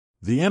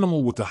The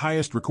animal with the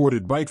highest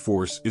recorded bite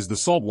force is the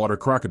saltwater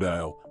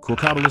crocodile,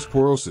 Crocodilus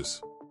porosus.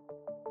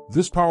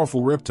 This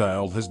powerful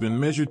reptile has been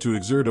measured to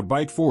exert a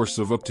bite force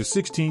of up to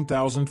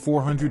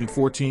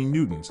 16,414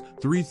 newtons,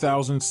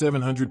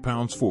 3,700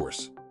 pounds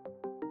force.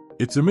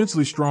 Its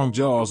immensely strong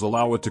jaws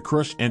allow it to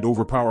crush and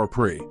overpower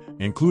prey,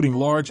 including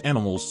large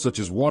animals such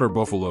as water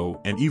buffalo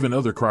and even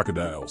other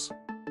crocodiles.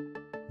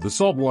 The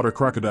saltwater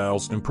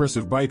crocodile's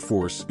impressive bite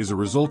force is a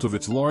result of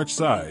its large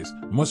size,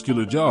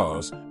 muscular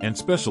jaws, and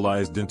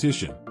specialized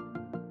dentition.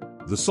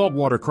 The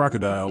saltwater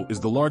crocodile is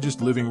the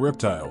largest living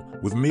reptile,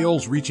 with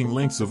males reaching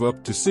lengths of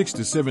up to 6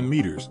 to 7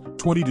 meters,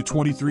 20 to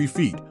 23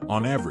 feet,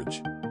 on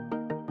average.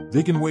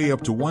 They can weigh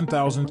up to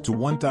 1,000 to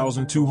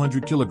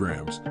 1,200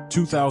 kilograms,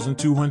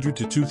 2,200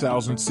 to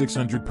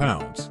 2,600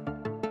 pounds.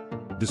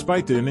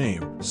 Despite their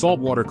name,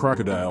 saltwater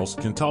crocodiles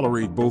can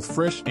tolerate both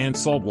fresh and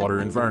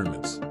saltwater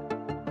environments.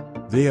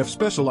 They have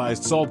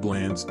specialized salt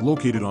glands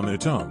located on their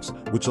tongues,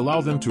 which allow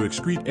them to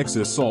excrete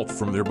excess salt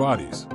from their bodies.